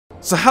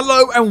So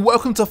hello and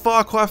welcome to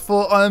Far Cry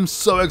 4. I am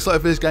so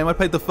excited for this game. I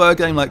played the third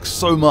game like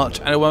so much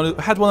and it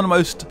had one of the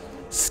most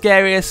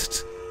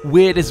scariest,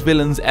 weirdest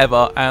villains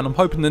ever, and I'm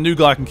hoping the new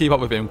guy can keep up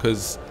with him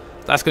because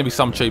that's going to be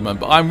some achievement.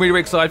 But I'm really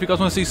excited. If you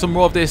guys want to see some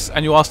more of this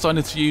and you are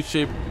starting to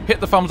YouTube, hit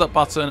the thumbs up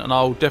button and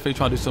I'll definitely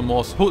try and do some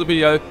more. Support the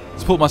video,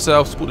 support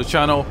myself, support the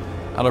channel,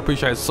 and I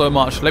appreciate it so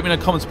much. Let me know in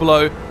the comments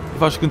below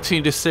if I should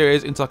continue this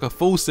series into like a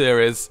full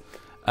series.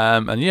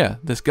 And yeah,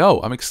 let's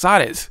go. I'm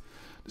excited.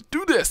 Let's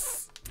do this.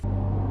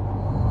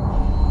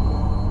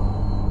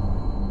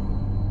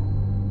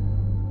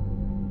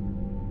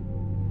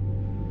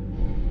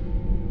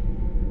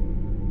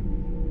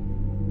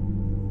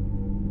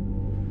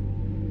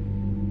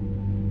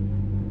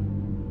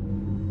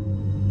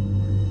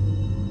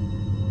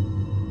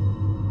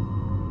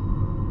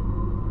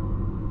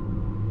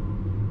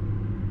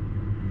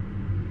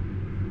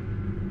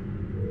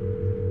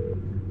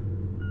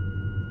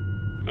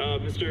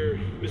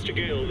 Mr.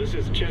 Gale, this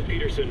is Chet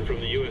Peterson from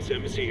the U.S.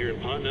 Embassy here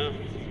in Patna.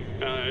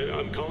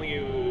 I'm calling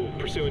you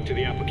pursuant to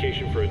the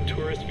application for a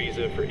tourist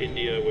visa for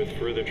India with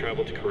further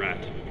travel to Karat.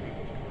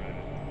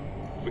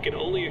 We can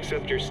only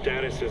accept your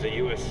status as a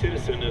U.S.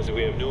 citizen as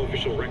we have no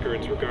official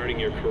records regarding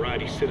your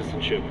Karati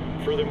citizenship.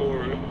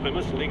 Furthermore, I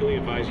must legally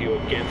advise you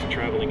against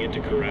traveling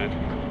into Karat.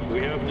 We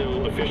have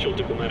no official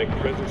diplomatic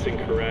presence in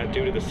Karat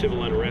due to the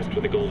civil unrest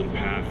with the Golden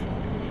Path.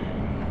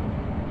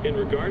 In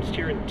regards to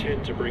your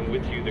intent to bring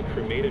with you the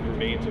cremated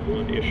remains of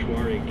one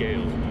Ishwari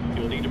Gale,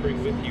 you'll need to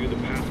bring with you the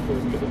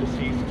passport for the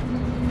deceased,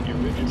 the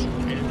original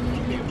and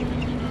copy of the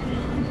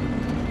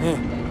Hey,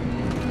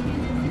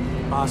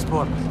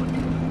 passport.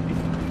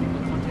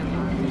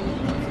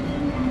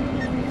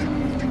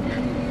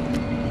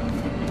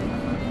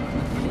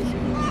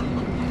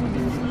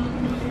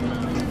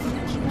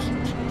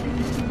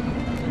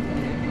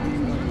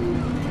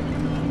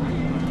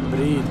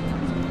 Breathe.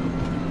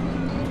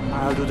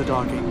 I'll do the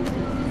talking.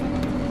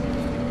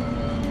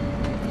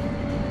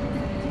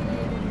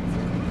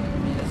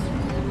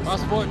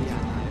 Passport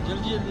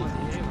जल्दी जल्दी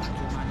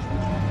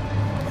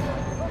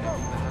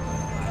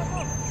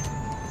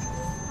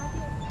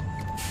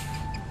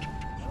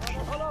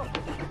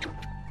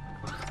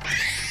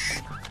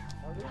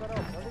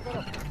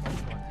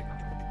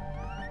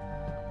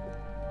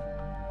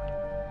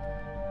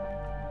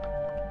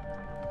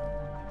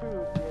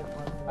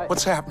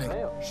What's happening?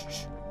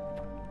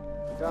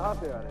 कहाँ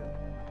पे आ रहे हैं?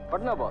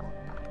 Patna boss.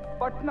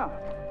 Patna?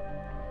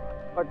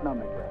 Patna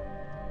में क्या?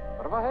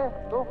 परवाह है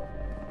तो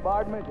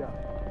बाढ़ में जा।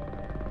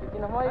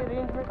 लेकिन हमारी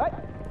रेंज में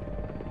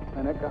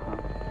मैंने कहा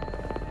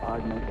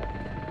बाढ़ में जा।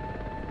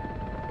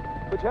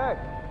 कुछ है?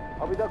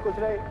 अभी तक कुछ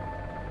नहीं।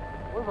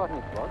 कोई बात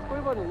नहीं बॉस, कोई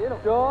बात नहीं, ले लो।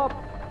 चुप।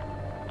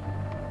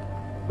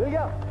 मिल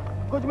गया?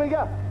 कुछ मिल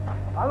गया?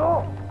 आलो।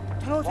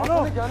 चलो चलो।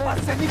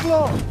 बस से निकलो।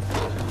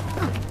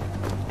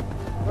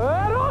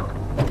 रुक!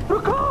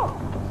 रुको!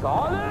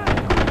 साले!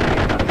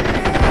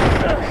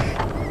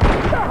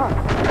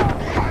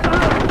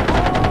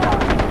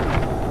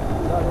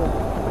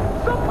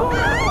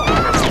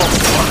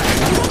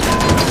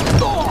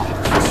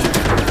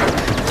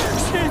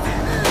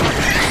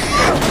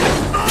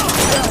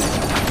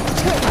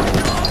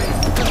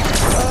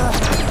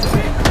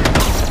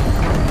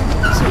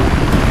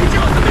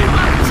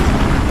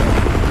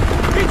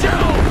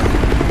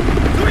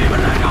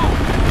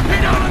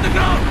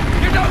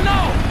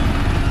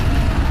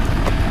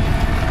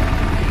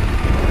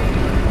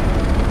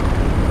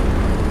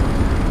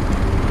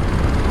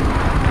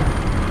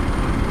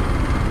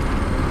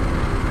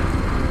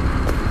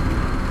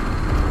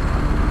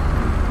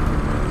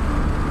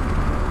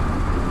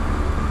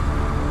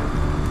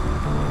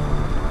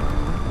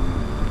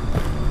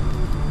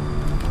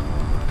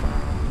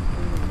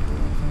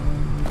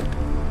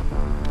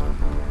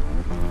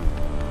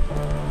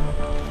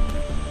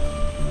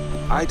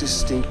 I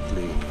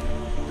distinctly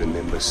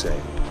remember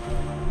saying,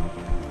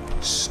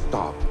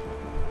 stop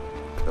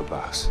the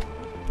bus.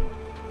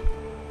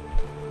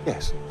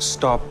 Yes,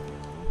 stop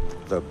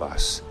the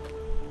bus.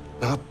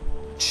 Not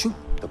shoot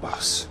the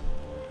bus.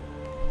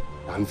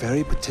 I'm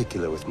very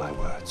particular with my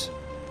words.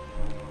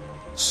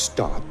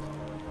 Stop.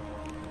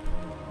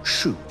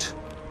 Shoot.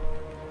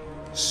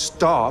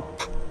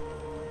 Stop.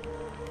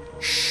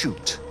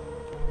 Shoot.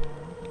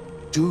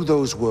 Do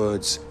those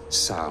words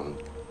sound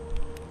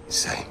the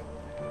same?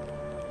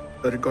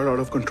 But it got out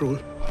of control.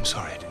 I'm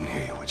sorry, I didn't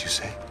hear you. What'd you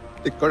say?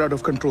 It got out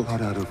of control.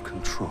 Got out of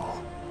control.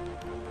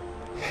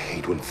 I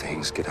hate when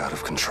things get out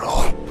of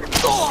control.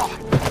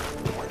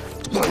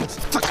 One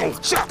fucking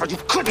job, and you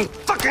couldn't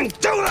fucking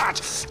do that!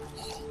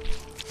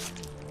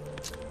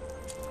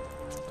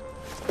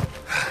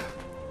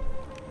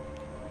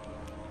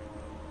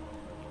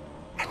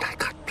 And I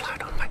got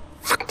blood on my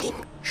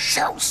fucking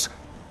shoes.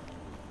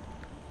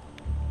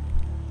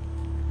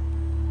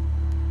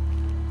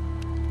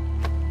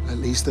 At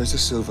least there's a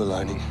silver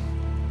lining.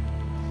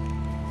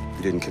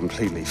 You didn't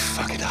completely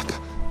fuck it up.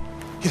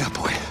 Get up,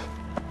 boy.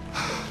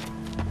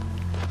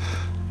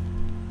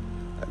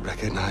 I'd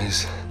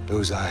recognize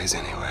those eyes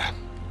anywhere.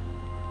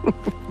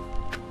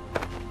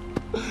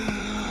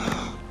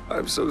 I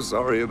I'm so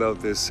sorry about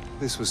this.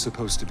 This was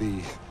supposed to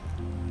be...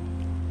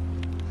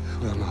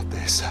 well, not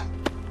this.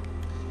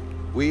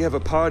 We have a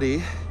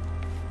party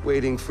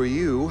waiting for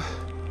you,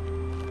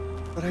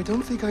 but I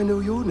don't think I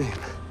know your name.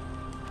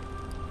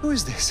 Who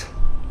is this?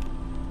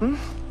 Hmm?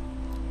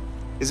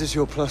 Is this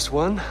your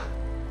 +1?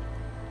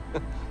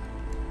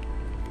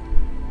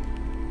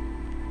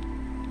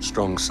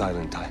 Strong,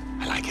 silent type.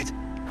 I like it.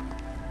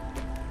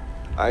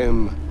 I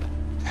am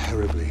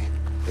terribly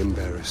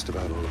embarrassed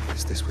about all of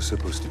this. This was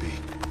supposed to be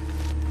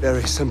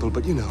very simple,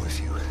 but you know, if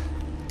you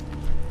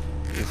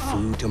give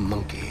food to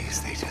monkeys,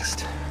 they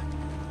just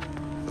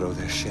throw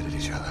their shit at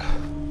each other.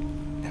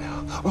 You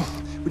know?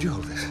 Oh, would you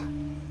hold this?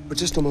 For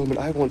just a moment,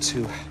 I want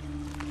to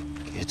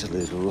get a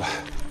little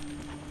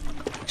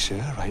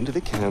picture right into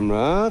the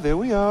camera. There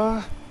we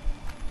are.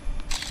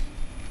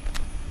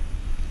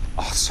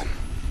 Awesome.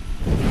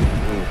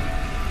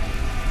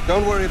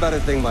 Don't worry about a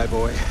thing, my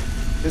boy.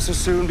 This will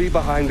soon be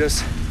behind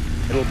us,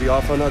 and we'll be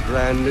off on our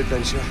grand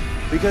adventure.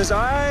 Because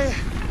I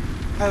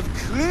have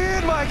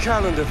cleared my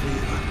calendar for you.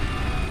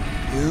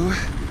 You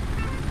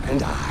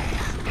and I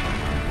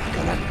are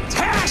gonna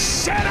tear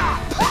shit up!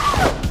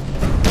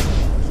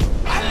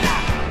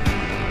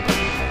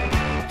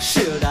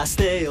 Should I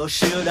stay or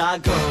should I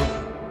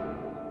go?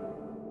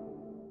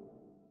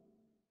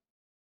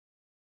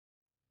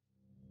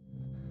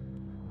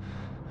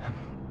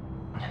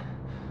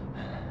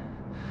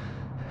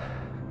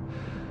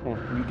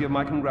 You give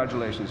my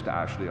congratulations to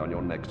Ashley on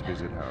your next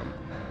visit home.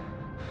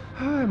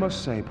 I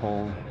must say,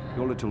 Paul,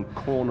 your little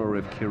corner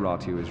of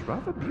Kiratu is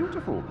rather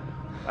beautiful.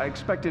 I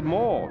expected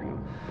more.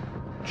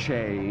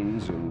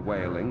 Chains and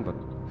wailing, but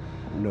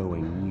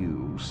knowing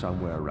you,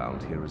 somewhere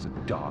around here is a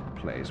dark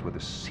place where the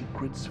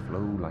secrets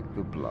flow like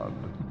the blood.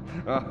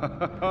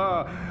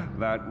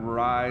 That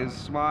wry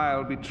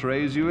smile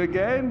betrays you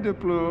again,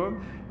 Deplour.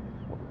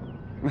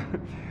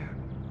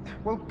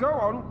 Well, go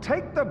on,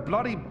 take the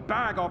bloody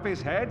bag off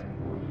his head.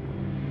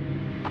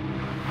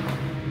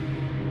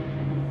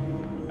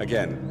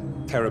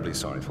 Again, terribly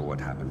sorry for what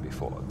happened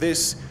before.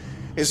 This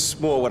is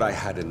more what I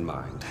had in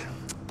mind.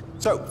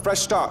 So, fresh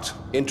start.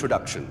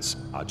 Introductions.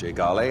 Ajay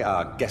Gale,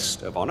 our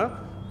guest of honor.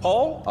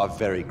 Paul, our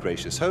very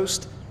gracious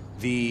host.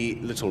 The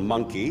little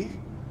monkey,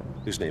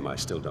 whose name I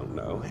still don't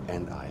know.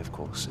 And I, of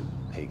course, am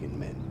Pagan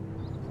Min.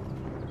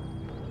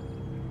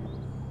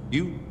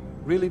 You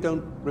really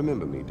don't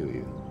remember me, do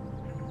you?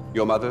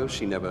 Your mother,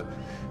 she never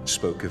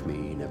spoke of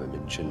me, never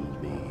mentioned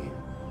me.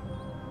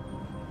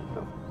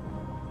 No.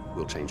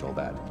 We'll change all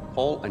that.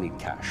 Paul, I need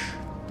cash.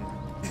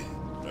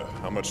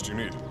 How much do you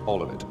need?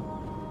 All of it.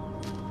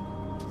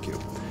 Thank you.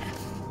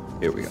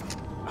 Here we go.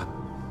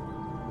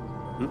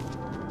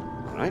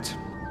 All right.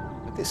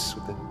 Like this,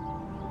 with the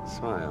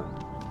smile.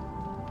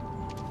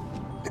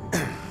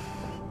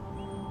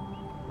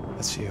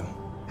 That's you.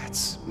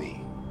 That's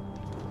me.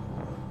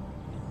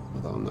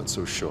 Although I'm not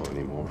so sure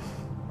anymore.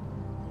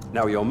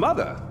 Now, your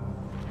mother,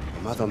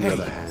 on the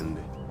other hand,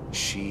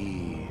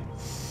 she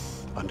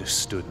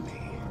understood me.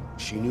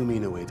 She knew me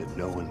in a way that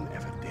no one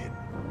ever did.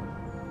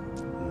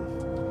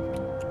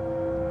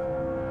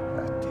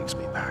 That takes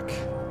me back.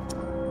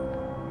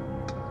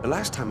 The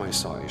last time I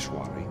saw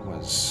Ishwari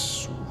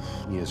was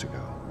years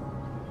ago.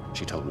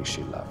 She told me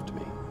she loved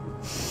me.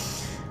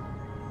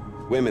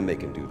 Women, they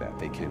can do that.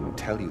 They can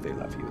tell you they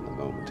love you in the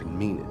moment and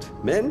mean it.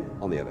 Men,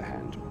 on the other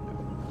hand,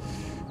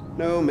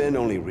 no, men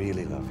only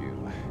really love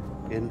you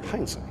in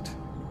hindsight.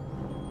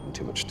 And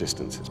too much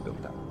distance is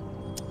built up.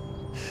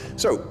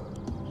 So,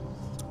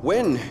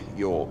 when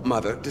your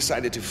mother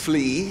decided to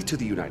flee to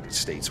the United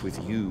States with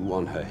you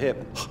on her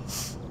hip,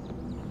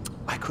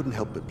 I couldn't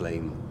help but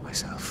blame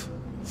myself.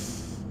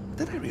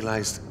 But then I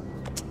realized,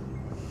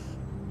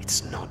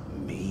 it's not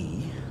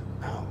me,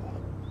 no.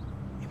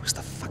 It was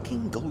the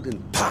fucking Golden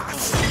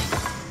Path.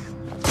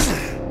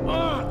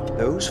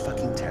 Those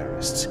fucking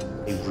terrorists,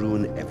 they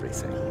ruin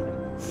everything.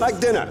 Like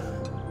dinner.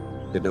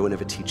 Did no one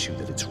ever teach you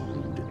that it's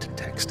rude to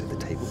text at the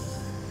table?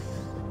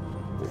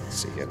 Let's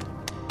see it.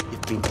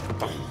 You've been...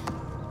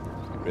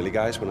 Really,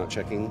 guys? We're not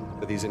checking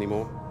for these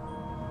anymore?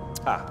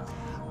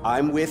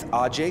 I'm with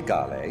Ajay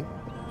Gale.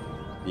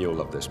 You'll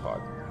love this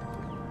part.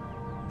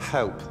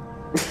 Help.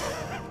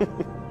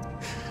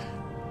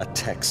 A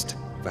text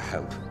for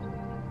help.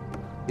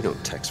 You don't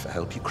text for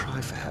help, you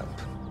cry for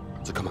help.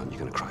 So come on, you're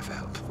gonna cry for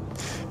help.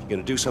 If you're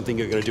gonna do something,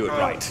 you're gonna do it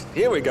right.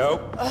 Here we go.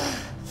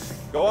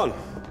 Go on.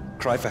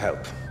 Cry for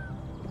help.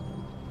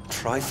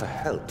 Cry for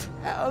help.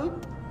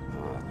 Help!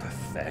 Oh,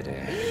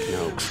 pathetic.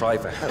 No, cry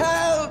for help.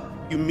 Help!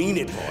 You mean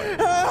it, boy.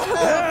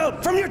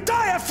 Help! From your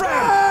diaphragm!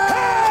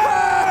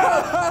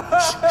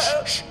 Help! Shh,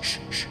 shh, shh,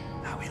 shh.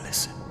 Now we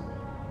listen.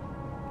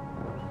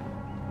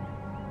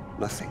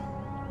 Nothing.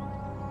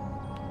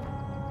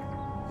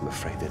 I'm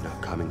afraid they're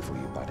not coming for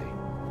you, buddy.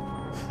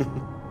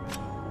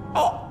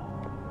 Oh!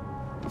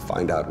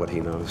 Find out what he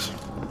knows.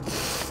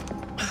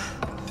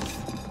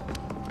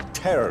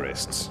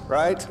 Terrorists,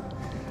 right?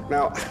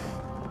 Now,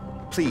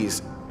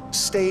 please,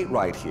 stay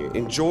right here.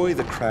 Enjoy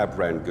the crab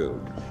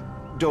rangoon.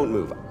 Don't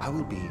move. I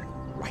will be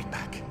right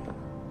back.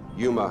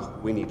 Yuma,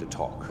 we need to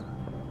talk.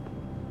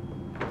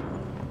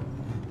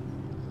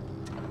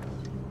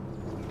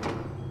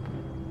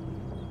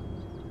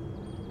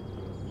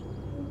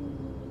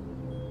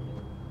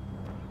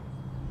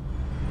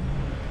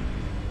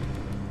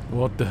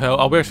 What the hell?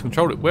 Oh, we actually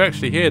controlled it. We're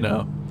actually here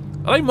now.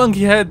 Are they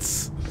monkey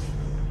heads?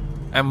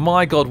 And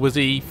my god, was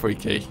he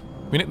freaky.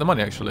 We nicked the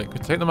money, actually.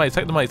 Take the money,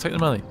 take the money, take the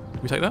money.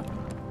 Can we take that?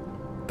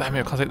 Damn it,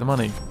 I can't take the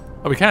money.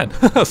 Oh, we can.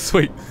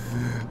 Sweet.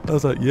 I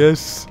was like,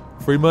 yes.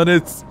 3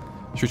 minutes.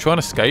 Should we try and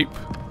escape?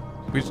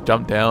 Can we just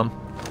jump down,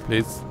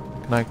 please?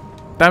 Can I?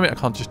 Damn it, I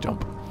can't just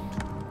jump.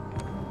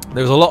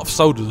 There was a lot of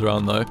soldiers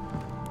around, though.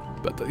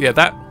 But yeah,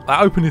 that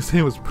opening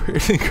scene was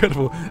pretty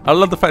incredible. I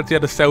love the fact he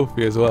had a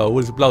selfie as well. All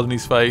his blood on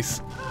his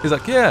face. He's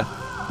like, yeah,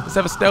 let's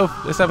have a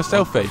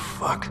selfie.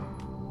 Fuck.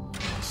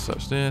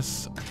 Search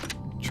this.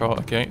 Try,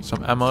 okay,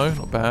 some ammo,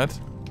 not bad.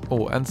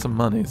 Oh, and some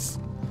monies.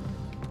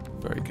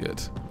 Very good.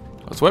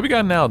 So where are we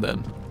going now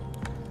then?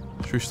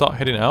 Should we start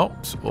heading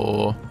out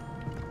or?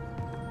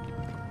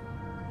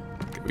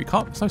 We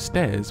can't. There's no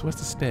stairs. Where's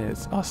the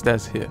stairs? Ah,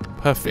 stairs here.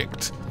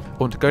 Perfect. I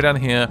want to go down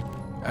here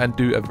and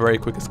do a very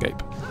quick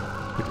escape.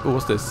 Oh,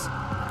 what's this?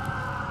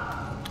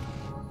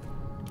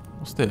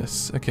 What's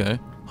this? Okay.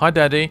 Hi,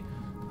 Daddy.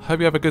 Hope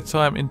you have a good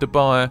time in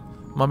Dubai.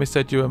 Mummy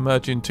said you were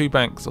merging 2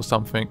 banks or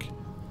something.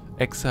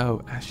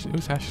 XO. Ashley.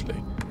 Who's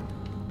Ashley?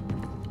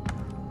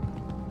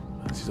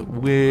 This is a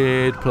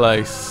weird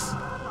place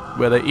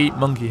where they eat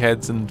monkey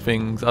heads and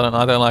things.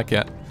 I don't like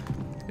it.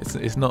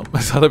 It's not.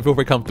 I don't feel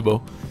very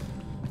comfortable.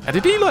 And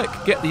did he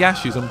like get the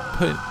ashes and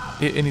put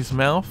it in his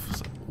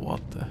mouth?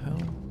 What the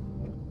hell?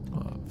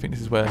 Oh, I think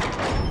this is where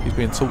he's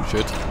being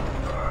tortured.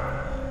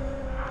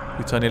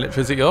 We turn the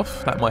electricity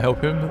off. That might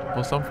help him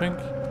or something.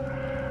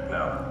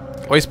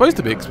 Oh, he's supposed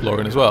to be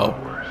exploring as well.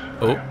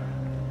 Oh.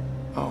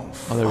 Oh,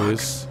 there he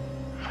is.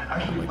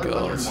 Oh my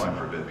god.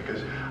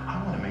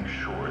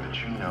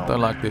 I don't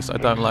like this. I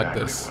don't like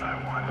this.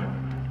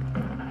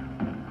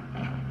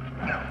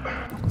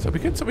 So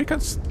we can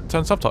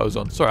turn subtitles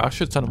on. Sorry, I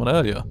should turn them on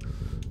earlier.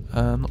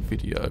 Not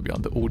video, it'll be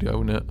under audio,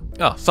 wouldn't it?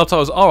 Ah,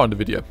 subtitles are under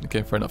video.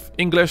 Okay, fair enough.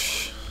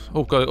 English.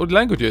 Oh god, all the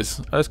languages.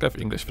 Let's go for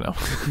English for now.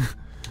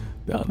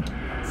 Done.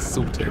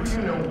 Sorted. Do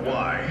you know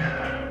why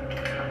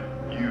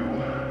you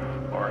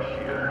are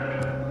here?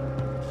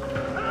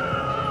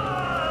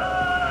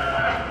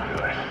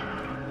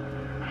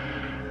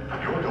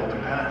 You're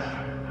Golden Path,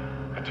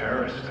 a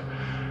terrorist,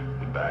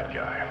 a bad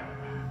guy,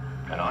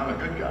 and I'm a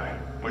good guy,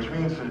 which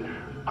means that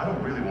I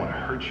don't really want to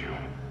hurt you.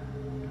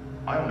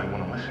 I only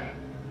want to listen.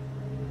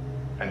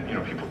 And, you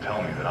know, people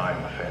tell me that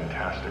I'm a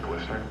fantastic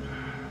listener.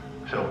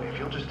 So if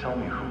you'll just tell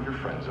me who your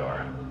friends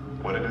are,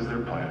 what it is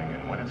they're planning,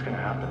 and when it's going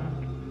to happen,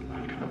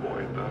 we can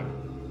avoid them.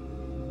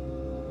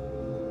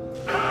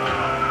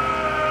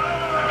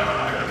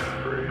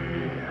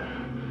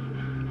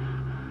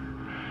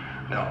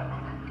 Now,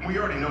 we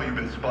already know you've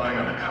been spying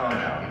on the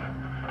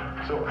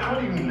compound. So how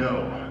do you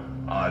know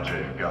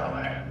Ajay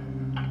Ghale?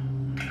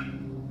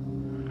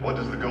 What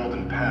does the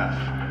Golden Path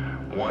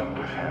want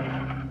with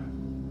him?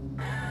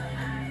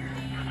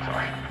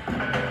 Sorry.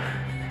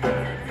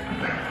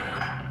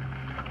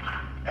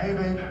 Hey,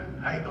 babe.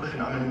 Hey,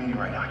 listen, I'm in a meeting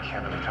right now. I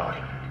can't really talk.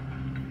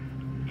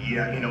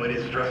 Yeah, you know, it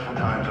is stressful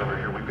times over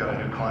here. We've got a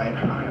new client,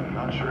 and I am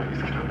not sure he's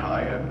going to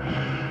buy it.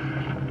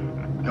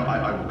 No,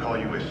 I will call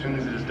you as soon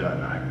as it is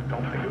done. I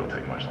don't think it'll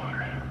take much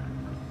longer.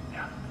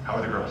 Yeah. How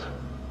are the girls?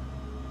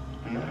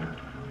 Yeah?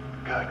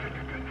 Good.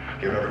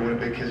 Give everyone a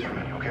big kiss from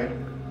me, okay?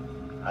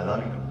 I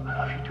love you. I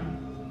love you too.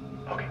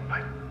 Okay,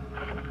 bye.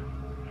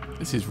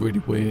 This is really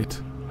weird.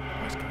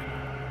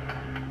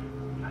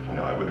 You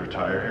know, I would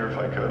retire here if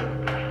I could.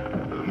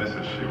 But the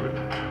missus,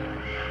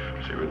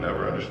 she would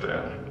never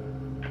understand.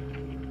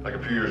 Like a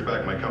few years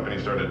back, my company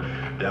started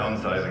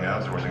downsizing,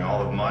 outsourcing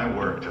all of my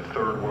work to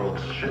third world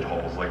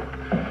shitholes like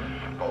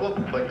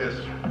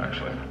this,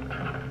 actually.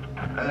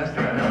 And the next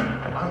thing I know,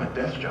 I'm a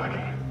desk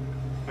jockey.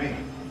 Me.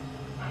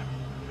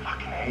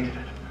 Fucking hated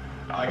it.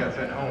 I got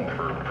sent home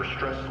for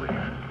stress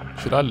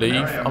leave. Should I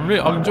leave? I'm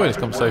enjoying this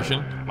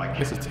conversation.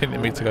 This is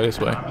hinting me to go this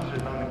way.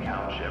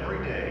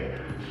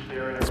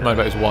 It's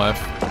about his wife.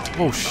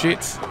 Oh shit.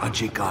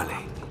 Ajay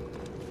Ghale.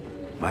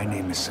 My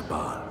name is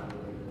Sabal.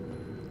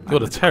 You're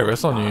the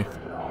terrorist, aren't you?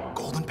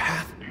 Golden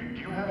Path?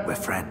 We're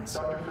friends.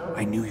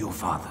 I knew your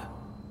father.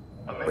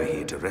 We're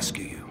here to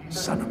rescue you,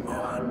 son of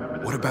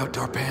Mohan. What about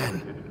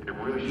Darpan?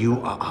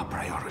 You are our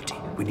priority.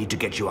 We need to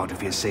get you out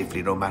of here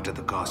safely, no matter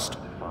the cost.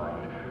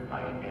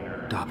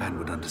 Darpan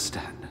would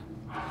understand.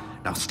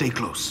 Now stay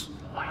close.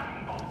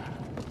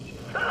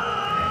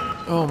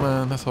 Oh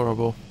man, that's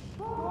horrible.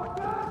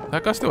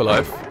 That guy's still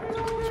alive.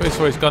 So he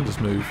saw his gun just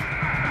move.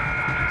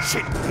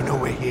 Shit, you know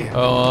we're here.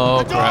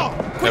 Oh crap.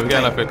 Okay, we're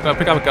getting up here. Can I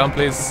pick up a gun,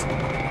 please?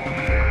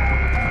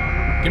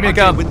 Give me a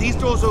gun. When these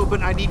doors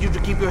open, I need you to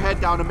keep your head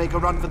down and make a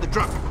run for the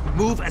truck.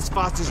 Move as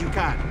fast as you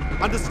can.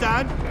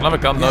 Understand? Can I have a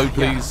gun though,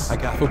 please? I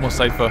got it. Feel more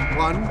safer.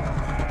 1,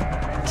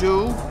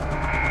 2,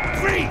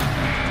 3.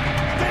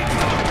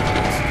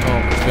 Oh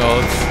my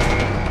god.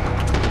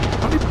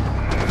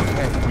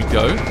 Here we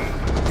go.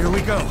 Here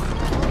we go.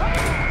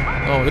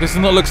 Oh, this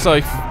does not look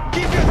safe.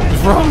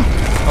 What's wrong?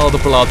 Oh, the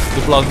blood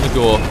and the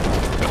gore.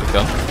 Got the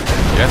gun.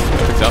 Yes,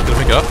 pick it up. Did I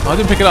pick it up? Oh, I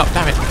didn't pick it up.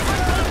 Damn it.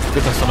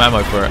 Good to have some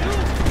ammo for it.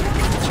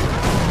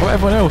 What about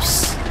everyone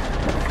else?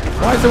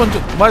 Why is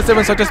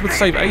everyone so desperate to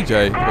save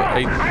AJ? Or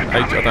AJ,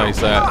 I don't know how you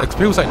say it.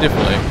 People say it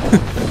differently.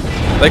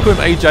 They call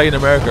him AJ in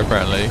America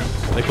apparently.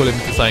 They call him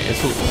something, it's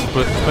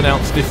sort of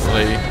pronounced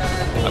differently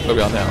like where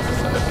we are now.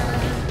 So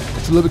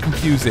it's a little bit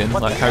confusing,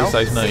 like how you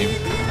say his name.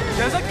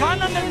 There's a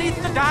gun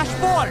underneath the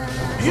dashboard.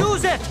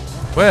 Use it.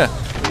 Where?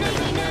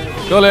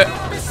 Got it.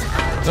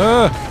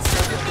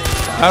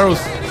 Arrows.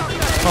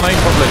 Can't aim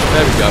properly.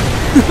 There we go.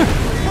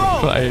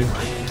 Can't aim.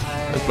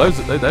 Those blows,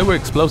 they were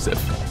explosive.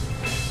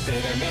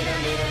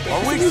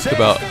 What are we talking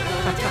about?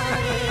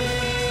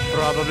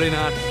 Probably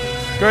not.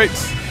 Great.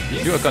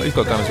 He's got a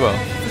gun as well.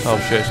 Oh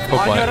shit, it's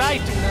On your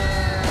right.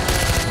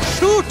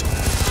 Shoot!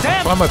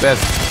 Damn. Try my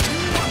best.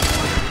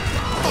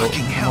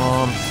 Fucking hell. Come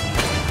on.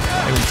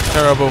 Aim's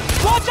terrible.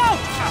 Watch out!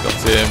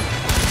 Got him.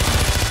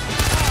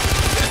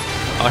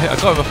 I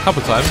got him a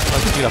couple of times. I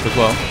can heal up as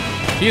well.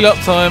 Heal up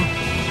time.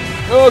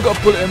 Oh, I got a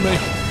bullet in me.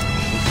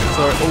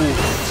 Sorry. Oh,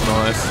 that's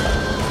nice.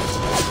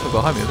 Oh,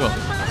 behind me as well.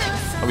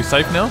 Are we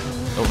safe now?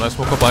 Oh no,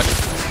 small bite.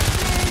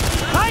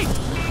 Hey! I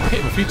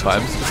hit him a few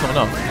times. It's not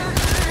enough.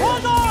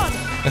 Hold on!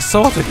 It's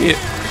so hard to hit.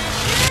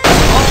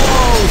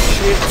 Oh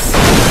shit!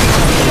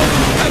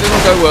 That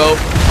didn't go well.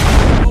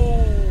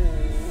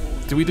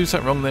 Did we do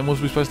something wrong then?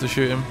 Was we supposed to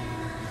shoot him?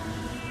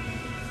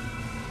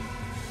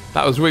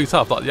 That was really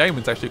tough. Like the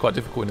aiming's actually quite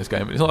difficult in this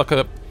game. It's not like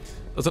it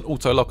doesn't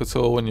auto lock at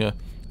all, and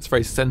it's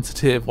very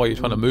sensitive while you're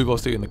trying to move or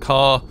in the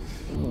car.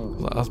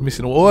 I was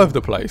missing all over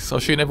the place. I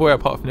was shooting everywhere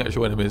apart from the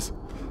actual enemies.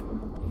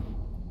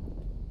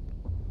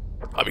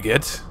 Are we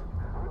good?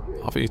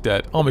 I think he's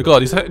dead. Oh my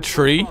god, he's hit a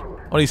tree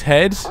on his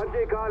head.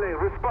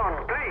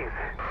 Respond, please.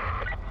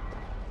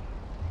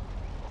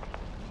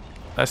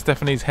 That's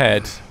Stephanie's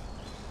head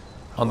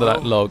under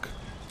that log.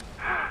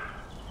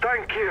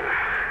 Thank you.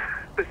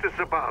 This is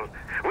Sabal.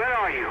 Where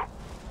are you?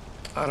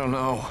 I don't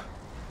know.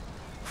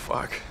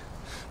 Fuck.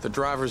 The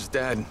driver's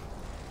dead.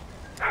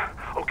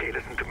 Okay,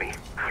 listen to me.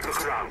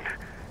 Look around.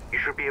 You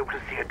should be able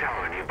to see a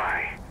tower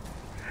nearby.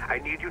 I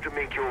need you to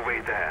make your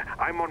way there.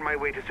 I'm on my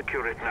way to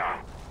secure it now.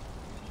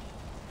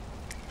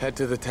 Head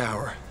to the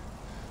tower.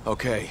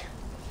 Okay.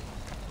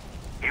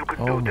 You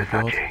can do this,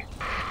 Ajay.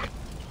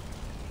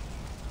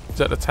 Is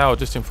that the tower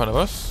just in front of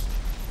us?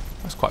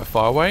 That's quite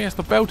far away. That's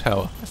the bell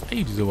tower. That's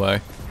ages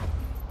away.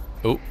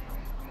 Oh.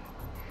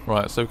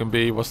 Right, so it can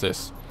be, what's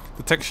this?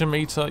 Detection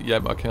meter.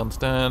 Yep, I can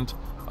understand.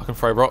 I can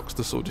throw rocks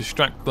to sort of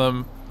distract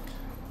them.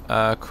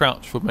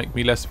 Crouch would make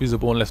me less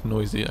visible and less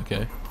noisy.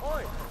 Okay.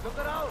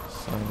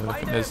 So I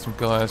think there's some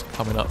guys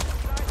coming up.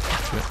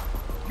 Shit.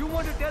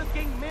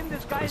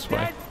 This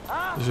way.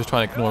 Let's just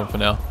try and ignore him for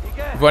now.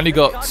 We've only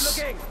got,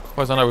 as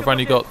far as I know, we've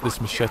only got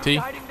this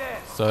machete.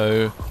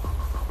 So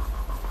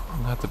I'm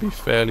gonna have to be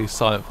fairly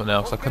silent for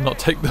now because I cannot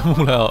take them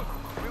all out.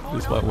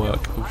 This might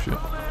work. Oh shit.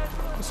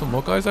 There's some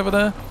more guys over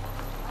there.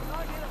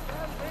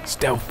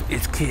 Stealth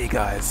is key,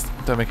 guys.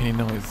 Don't make any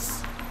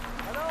noise.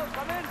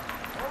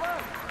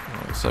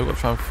 Right, so we've got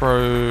to try and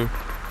throw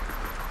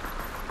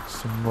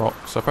some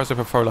rocks. So perhaps if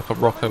I throw like a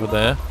rock over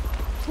there.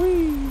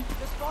 Whee!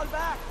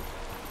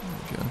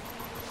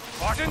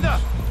 There we go.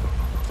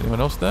 Is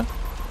anyone else there?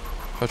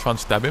 If I try and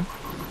stab him.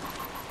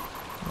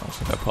 Oh, I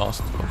think I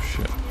passed. Oh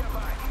shit. Yeah,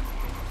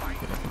 I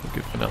think we're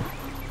good for now.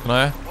 Can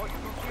I?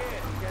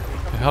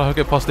 Okay, how do I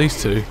get past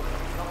these two?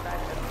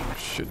 Oh,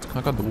 shit, can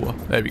I go under the water?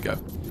 There we go.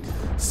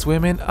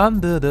 Swimming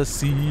under the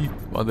sea.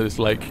 Under this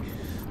lake.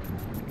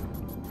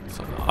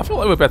 So, I feel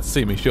like we're about to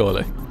see me,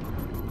 surely.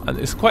 And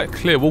it's quite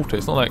clear water.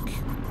 It's not like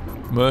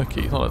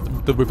murky. It's not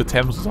like the River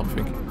Thames or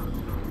something.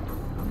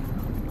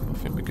 I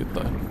think we're good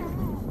though.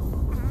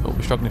 Oh,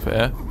 we're struggling for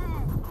air.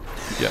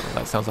 Yeah,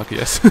 that sounds like a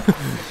yes.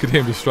 Could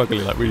hear me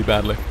struggling like really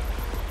badly.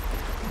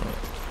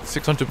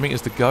 600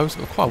 meters to go,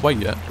 so we're quite a way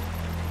yet.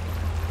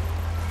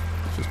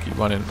 Let's just keep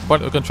running. We're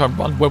going to try and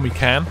run when we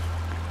can.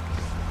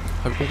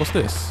 Oh, what's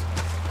this?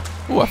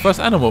 Oh, our first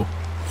animal.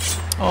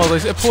 Oh,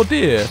 is it a poor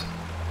deer?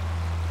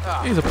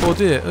 He's a poor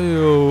deer.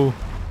 Ew.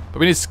 But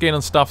we need skin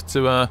and stuff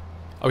to. Oh,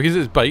 we can use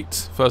it as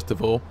bait first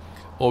of all,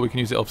 or we can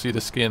use it obviously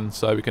the skin,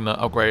 so we can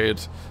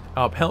upgrade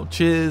our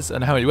pouches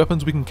and how many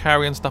weapons we can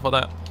carry and stuff like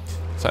that.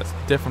 So it's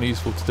definitely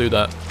useful to do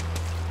that.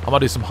 I might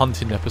do some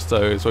hunting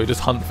episodes where we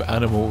just hunt for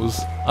animals.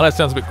 I know it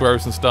sounds a bit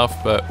gross and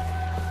stuff, but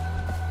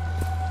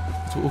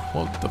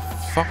what the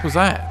fuck was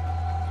that?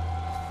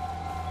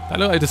 That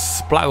looked like it just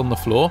splattered on the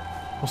floor.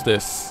 What's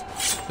this?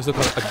 This looks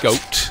like a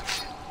goat.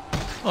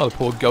 Oh, the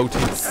poor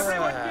goaties.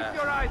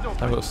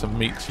 I've got some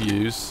meat to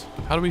use.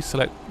 How do we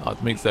select? Oh,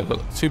 the meat's there. I've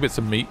got 2 bits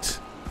of meat.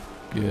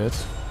 Good.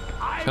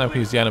 Can I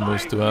use the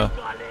animals to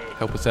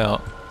help us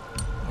out?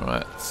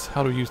 Alright,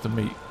 how do we use the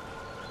meat?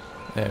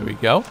 There we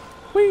go.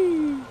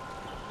 Whee!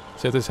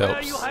 See if this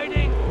helps.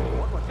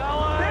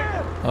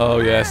 Oh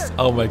yes.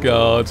 Oh my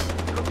god.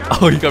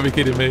 Oh, you gotta be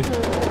kidding me.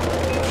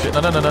 Shit.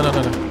 No.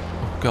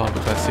 Oh god,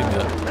 but that's seen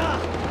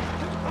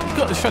that. You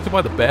got distracted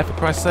by the bear for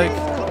Christ's sake.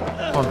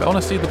 Come on, I want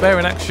to see the bear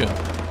in action.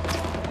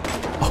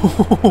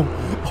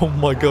 Oh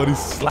my god, he's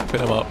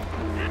slapping him up.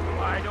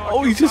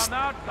 Oh, he's just...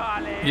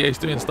 Yeah, he's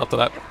doing stuff to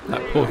that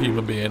poor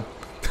human being.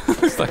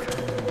 It's like...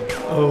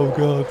 Oh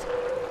god.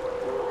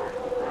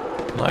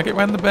 Can I get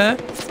around the bear?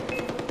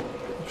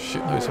 Oh,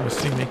 shit, no, someone's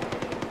seen me.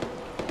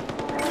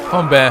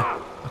 Come on, bear.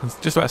 I can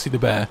just about see the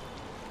bear.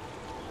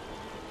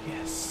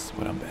 Yes,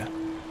 well done, bear.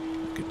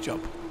 Good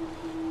job.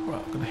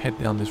 Right, I'm going to head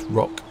down this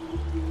rock.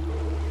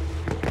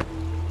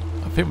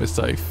 I think we're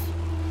safe.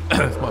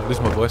 This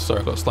is my voice. Sorry,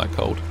 I've got a slight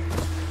cold.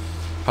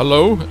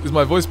 Hello? Is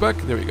my voice back?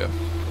 There we go.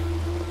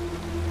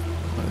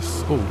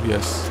 Nice. Oh,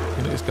 yes.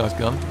 Look at this guy's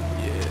gun.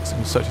 Yes, I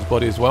can search his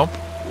body as well.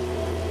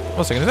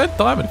 1 second, is there a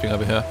diamond thing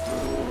over here?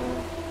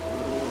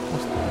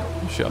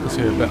 Oh shit, I can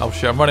see a bear. Oh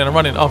shit, I'm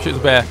running. Oh shit, it's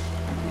a bear.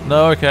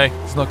 No, okay,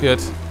 it's not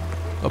good.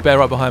 Got a bear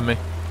right behind me.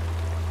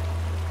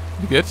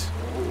 You good?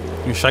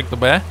 You shake the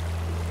bear?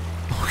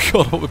 Oh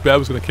god, I thought the bear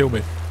was going to kill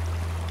me.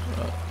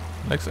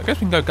 Next, I guess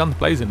we can go guns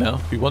blazing now,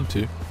 if we want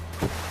to.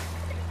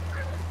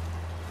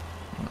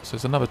 Right, so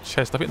there's another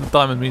chest. I think the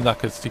diamond means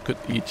like a secret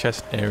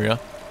chest area.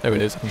 There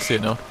it is, I can see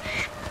it now.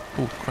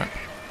 Oh crap.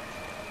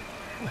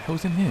 What the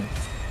hell's in here?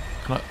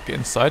 Can I get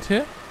inside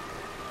here?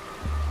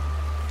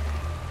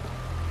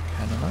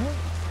 Can I?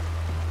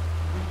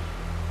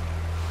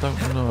 Don't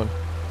know.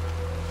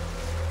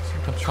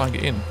 I'm going to try and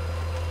get in.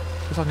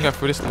 I guess I can go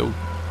through this little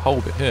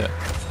hole bit here.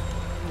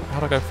 How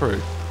do I go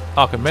through?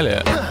 Oh, I can melee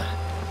it.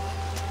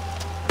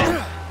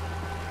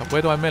 But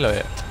where do I melee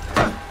it?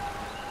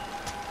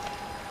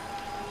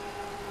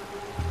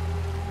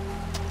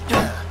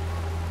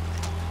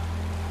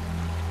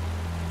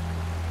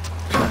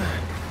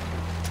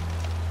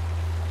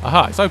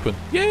 Aha, it's open.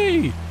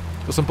 Yay!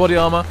 Got some body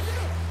armor.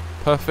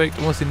 Perfect.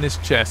 What's in this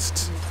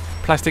chest?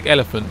 Plastic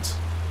elephant.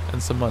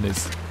 And some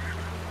monies.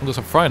 I've got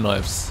some frying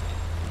knives.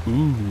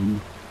 Ooh.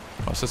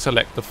 Right, so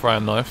select the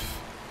frying knife.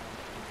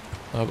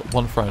 I've got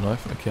one throwing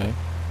knife, okay.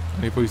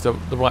 I need to use the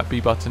right B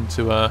button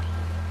to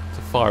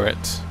fire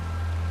it.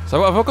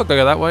 So have I got to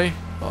go that way?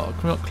 Oh,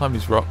 can we not climb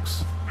these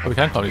rocks? Oh, we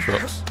can climb these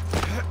rocks.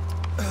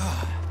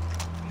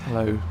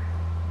 Hello.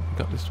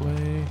 Go up this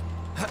way.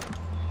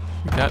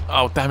 We can.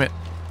 Oh, damn it.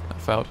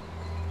 That failed.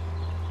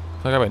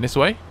 Can I go in this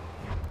way?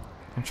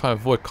 I'm trying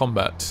to avoid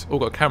combat. Oh,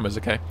 got cameras,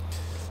 okay.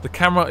 The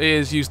camera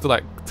is used to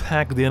like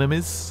tag the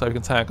enemies, so we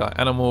can tag like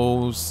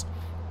animals.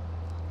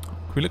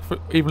 Can we look for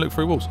even look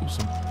through walls?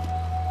 Awesome.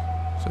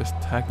 So let's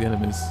tag the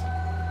enemies.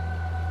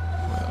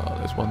 Well,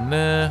 there's one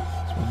there.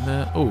 There's one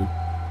there. Oh,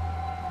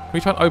 can we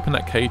try and open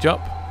that cage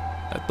up?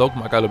 That dog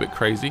might go a little bit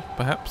crazy,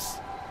 perhaps.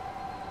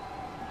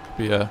 Could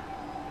be a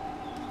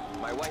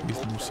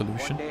reasonable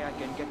solution.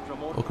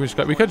 Or can we just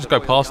go? We could just go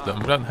past them.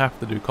 We don't have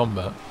to do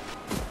combat.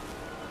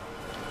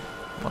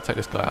 I'll take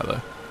this guy out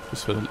though,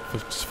 just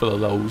for the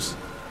lulz.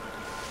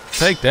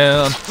 Take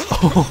down.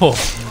 Oh,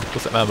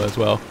 got some ammo as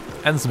well,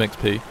 and some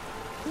XP.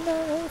 Nice.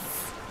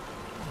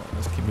 Right,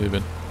 let's keep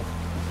moving.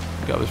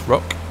 Get up this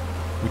rock.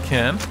 We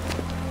can.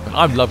 And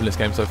I'm loving this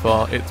game so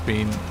far. It's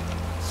been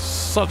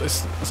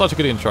such a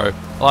good intro.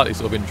 I like these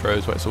sort of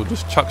intros where it sort of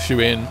just chucks you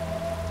in.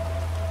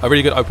 A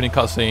really good opening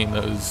cutscene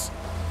that was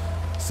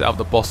set up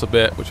the boss a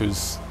bit, which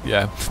was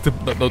not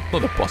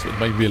the boss, but the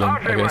main villain,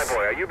 I guess. My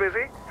boy, are you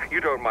busy?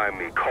 You don't mind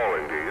me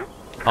calling, do you?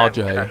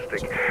 RJ.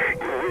 Fantastic.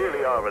 You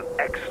really are an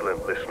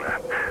excellent listener.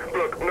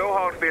 Look, no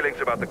hard feelings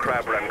about the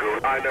crab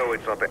rangoon. I know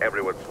it's not to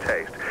everyone's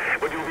taste.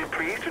 But you'll be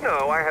pleased to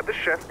know I had the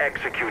chef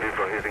executed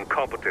for his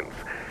incompetence.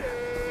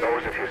 Or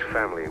was it his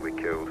family we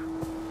killed?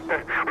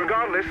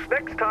 Regardless,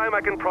 next time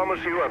I can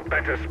promise you a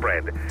better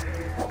spread.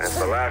 That's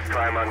the last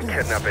time I'm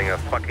kidnapping a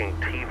fucking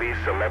TV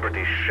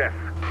celebrity chef.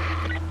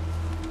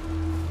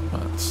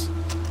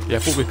 Yeah, I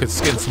thought we could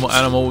skin some more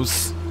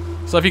animals.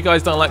 So if you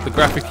guys don't like the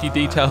graphic-y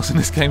details in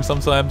this game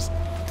sometimes,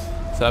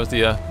 so that was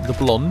the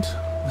blonde,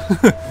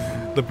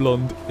 the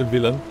blonde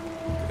villain.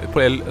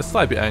 Probably a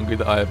slight bit angry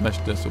that I have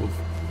managed to sort of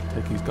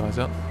take these guys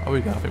out. Oh,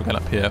 we go. I think we're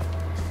going up here.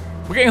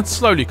 We're getting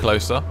slowly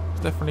closer.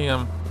 It's definitely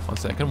 1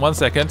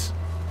 second.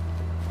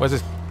 Where's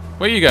this?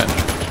 Where are you going?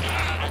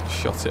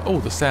 Shot it. Oh,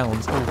 the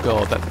sounds. Oh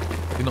god,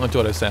 I did not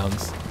enjoy those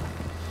sounds.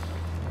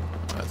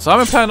 Right, so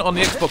I'm playing on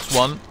the Xbox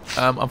One.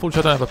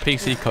 Unfortunately, I don't have a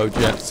PC code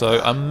yet,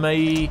 so I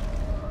may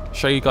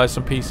show you guys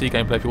some PC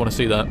gameplay if you want to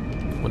see that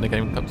when the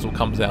game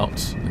comes out.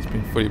 It's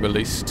been fully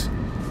released.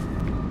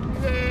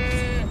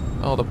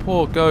 Oh, the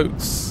poor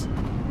goats.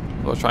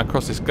 I've got to try and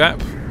cross this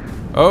gap.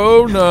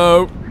 Oh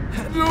no!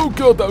 Oh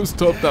god, that was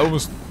tough. That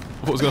almost, I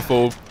thought it was going to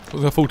fall. I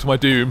was going to fall to my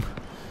doom.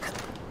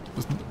 It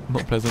was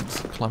not pleasant.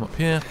 Climb up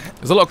here.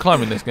 There's a lot of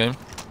climbing in this game.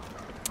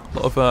 A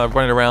lot of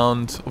running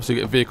around. Obviously,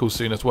 get vehicles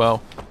soon as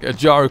well. Get a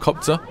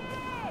gyrocopter.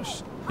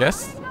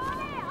 Yes?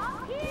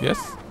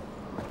 Yes?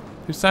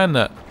 Who's saying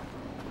that?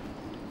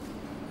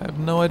 I have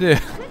no idea.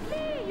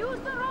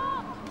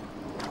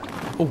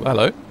 Oh,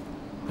 hello.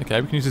 Okay,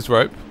 we can use this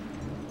rope.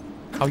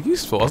 How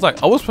useful. I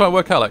was trying to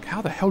work out, like,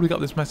 how the hell do we get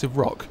up this massive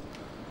rock?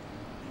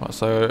 Right,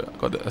 so I've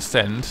got to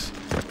ascend.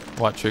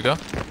 Right trigger.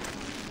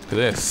 Look at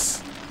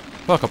this. I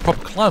feel like a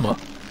proper climber.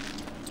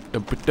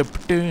 That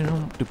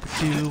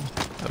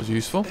was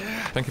useful.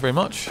 Thank you very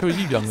much. Who are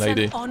you, young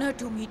lady? It's an honor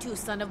to meet you,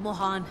 son of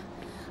Mohan.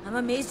 I'm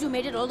amazed you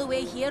made it all the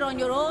way here on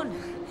your own.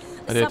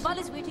 I did. Sabal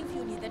is waiting for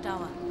you near the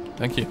tower.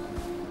 Thank you.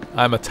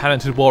 I'm a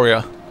talented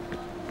warrior.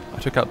 I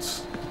took out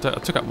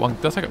one.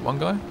 Did I take out one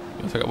guy?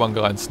 take out one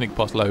guy and sneak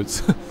past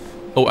loads.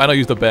 Oh, and I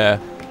used the bear.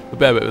 The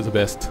bear bit was the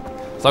best. So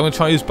I'm going to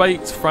try and use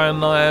bait, throwing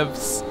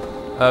knives,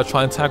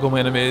 try and tag all my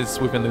enemies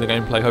within the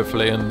gameplay,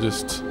 hopefully, and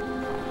just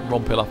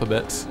romp it up a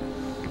bit.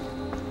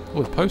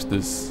 Oh, the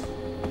posters.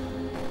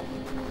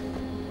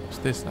 What's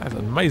this? That's an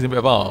amazing bit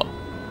of art.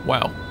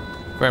 Wow.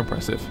 Very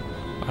impressive.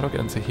 How do I get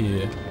into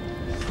here?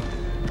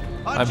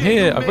 I'm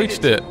here. I've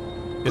reached it.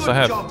 Yes, I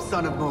have. Good job,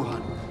 son of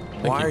Mohan.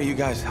 Why are you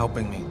guys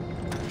helping me?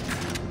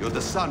 You're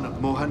the son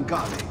of Mohan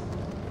Ghale.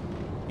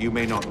 You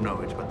may not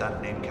know it, but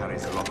that name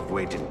carries a lot of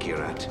weight in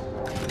Kirat,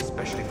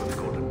 especially for the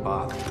Golden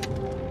Bath.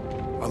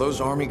 Are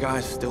those army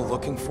guys still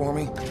looking for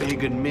me?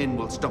 Pagan men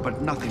will stop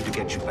at nothing to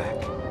get you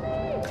back.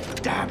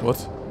 Damn. What?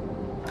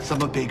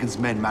 Some of Pagan's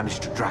men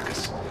managed to track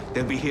us.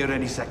 They'll be here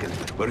any second.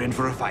 We're in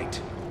for a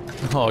fight.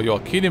 Oh, you're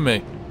kidding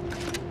me.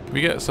 Can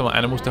we get some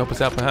animals to help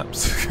us out,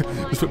 perhaps?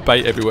 Just put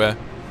bait everywhere.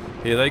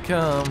 Here they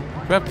come. Do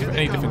we have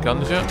any different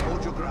guns yet? I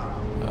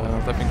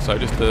don't think so.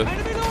 Just the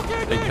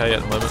AK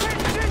at the moment. It's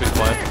a bit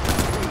quiet.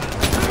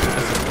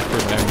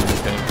 That's my aim in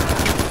this game.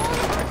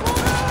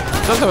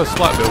 It does have a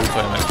slight build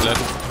time, actually. I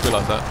just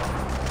realised that.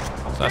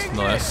 So that's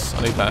nice. I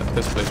need that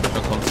display on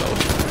console.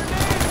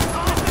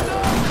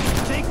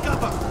 Take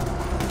cover.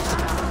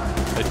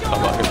 Take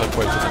cover. I guess I've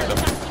waited for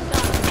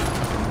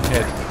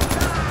head.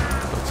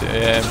 Got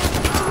it.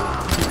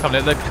 Keep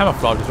coming. They're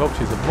camouflage as well,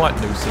 which is a right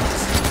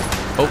nuisance.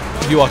 Oh,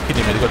 you are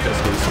kidding me. They've got jet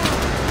skis.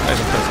 That is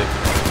impressive.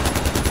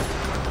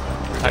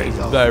 That is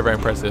very, very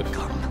impressive.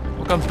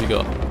 What guns have you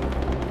got?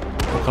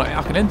 Oh,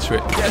 I can enter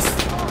it. Yes!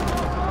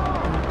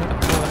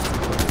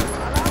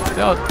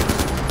 They are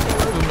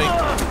with me.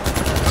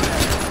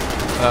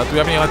 Do we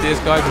have any ideas,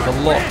 guys? There's a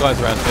lot of guys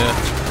around here.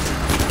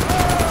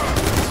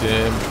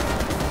 Jim.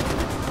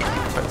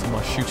 Back to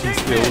my shooting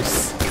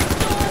skills.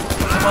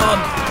 Come on!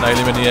 Nail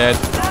him in the head.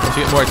 Once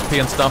you get more XP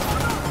and stuff,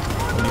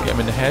 when you get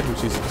him in the head,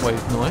 which is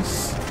always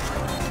nice.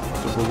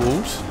 Double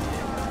walls.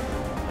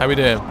 How we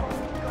doing?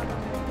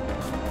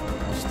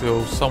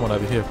 Still someone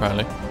over here,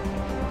 apparently.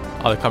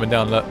 Oh, they're coming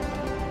down, look.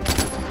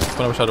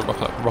 I wish I had a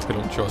rocket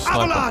launcher or a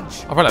sniper.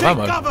 I've run out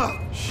of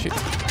ammo. Shit.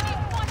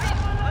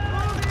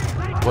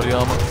 Body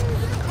armor.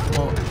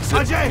 Oh, is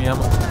it any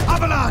ammo?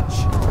 Avalanche!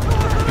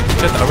 You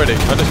said that already.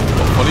 I just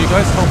follow you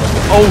guys. Oh my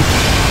god. Oh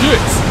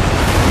shit!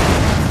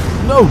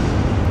 No!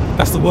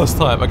 That's the worst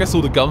time. I guess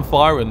all the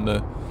gunfire and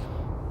the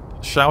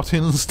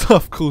shouting and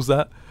stuff caused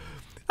that.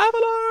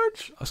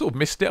 Avalanche! I sort of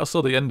missed it. I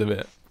saw the end of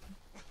it.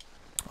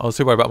 I was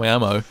too worried about my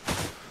ammo.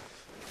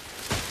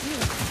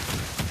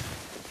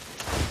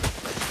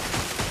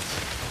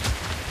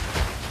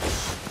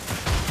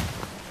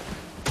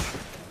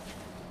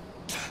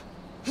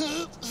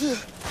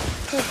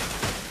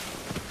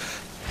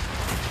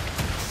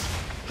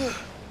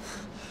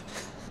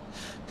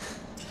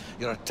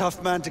 You're a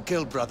tough man to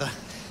kill, brother.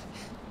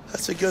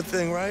 That's a good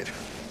thing, right?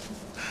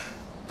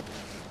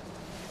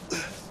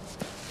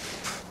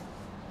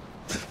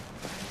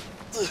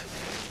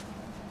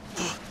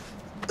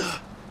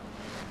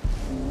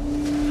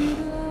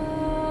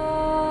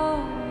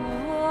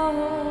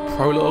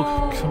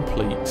 Prologue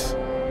complete.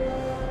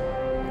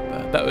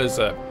 That was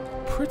a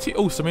pretty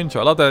awesome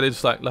intro. I love that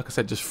it's like I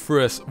said, just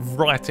threw us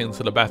right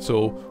into the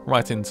battle,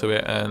 right into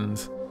it, and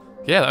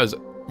yeah, that was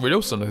really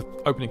awesome. The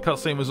opening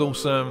cutscene was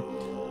awesome.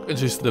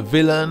 Introduced to the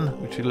villain,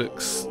 which he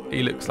looks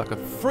like a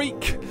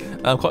freak.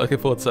 I'm quite looking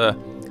forward to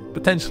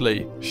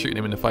potentially shooting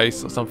him in the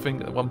face or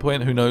something at one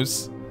point. Who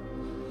knows?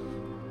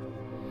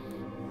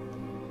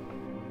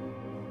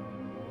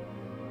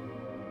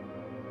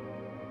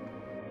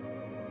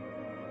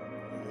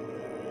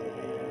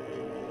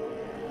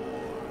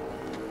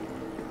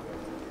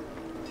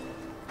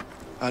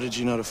 How did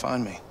you know to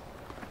find me?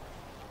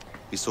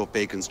 We saw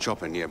Bacon's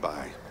chopper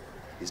nearby.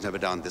 He's never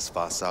down this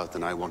far south,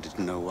 and I wanted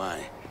to know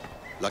why.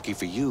 Lucky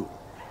for you,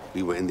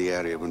 we were in the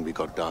area when we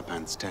got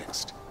Darpan's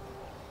text.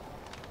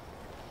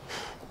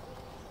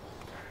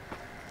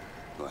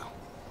 Well,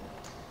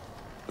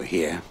 we're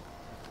here.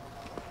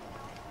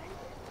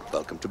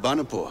 Welcome to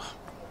Banapur,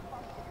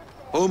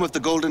 home of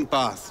the Golden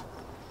Path.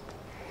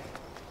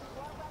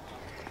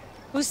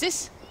 Who's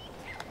this?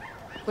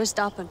 Where's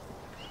Darpan?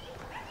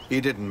 He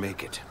didn't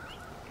make it.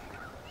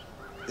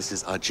 This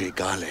is Ajay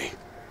Ghale,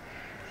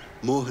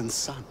 Mohan's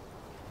son.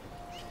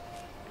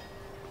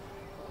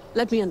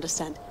 Let me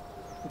understand.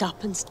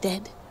 Darpan's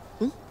dead?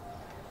 Hmm?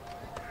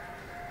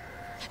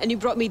 And you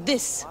brought me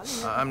this?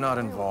 I'm not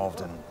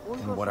involved in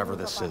whatever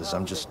this is.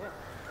 I'm just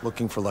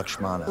looking for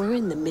Lakshmana. We're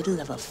in the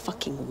middle of a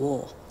fucking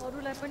war.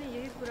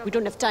 We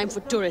don't have time for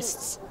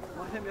tourists.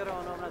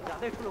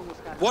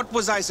 What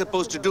was I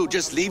supposed to do?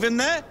 Just leave him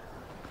there?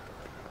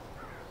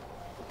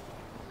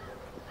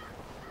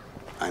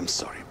 I'm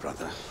sorry,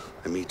 brother.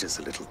 Amita's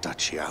a little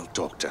touchy. I'll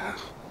talk to her.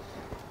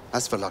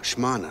 As for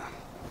Lakshmana,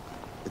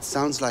 it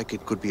sounds like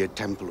it could be a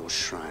temple or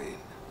shrine.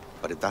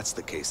 But if that's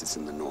the case, it's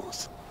in the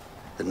north.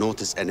 The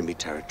north is enemy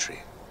territory,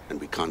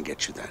 and we can't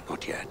get you there,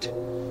 not yet.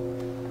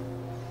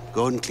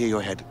 Go and clear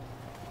your head.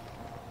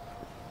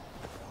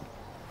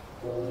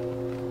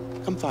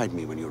 Come find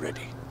me when you're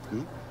ready.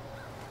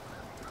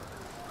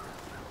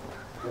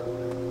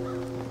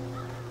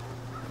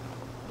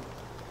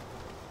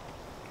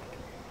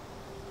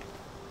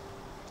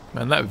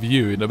 Man, that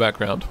view in the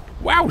background.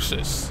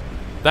 Wowzers!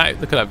 Look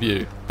at that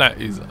view. That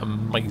is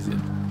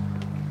amazing.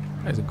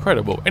 That is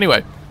incredible.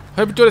 Anyway,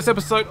 hope you enjoyed this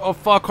episode of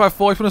Far Cry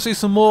 4. If you want to see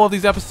some more of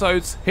these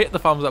episodes, hit the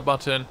thumbs up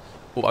button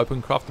or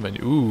open crafting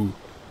menu. Ooh,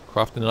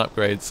 crafting and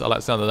upgrades. I like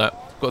the sound of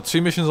that. Got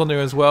 2 missions on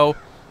there as well.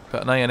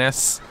 Got an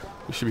ANS,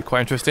 which should be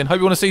quite interesting. Hope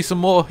you want to see some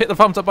more. Hit the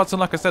thumbs up button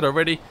like I said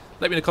already.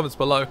 Let me know in the comments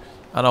below.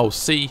 And I'll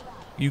see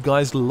you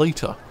guys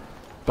later.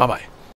 Bye-bye.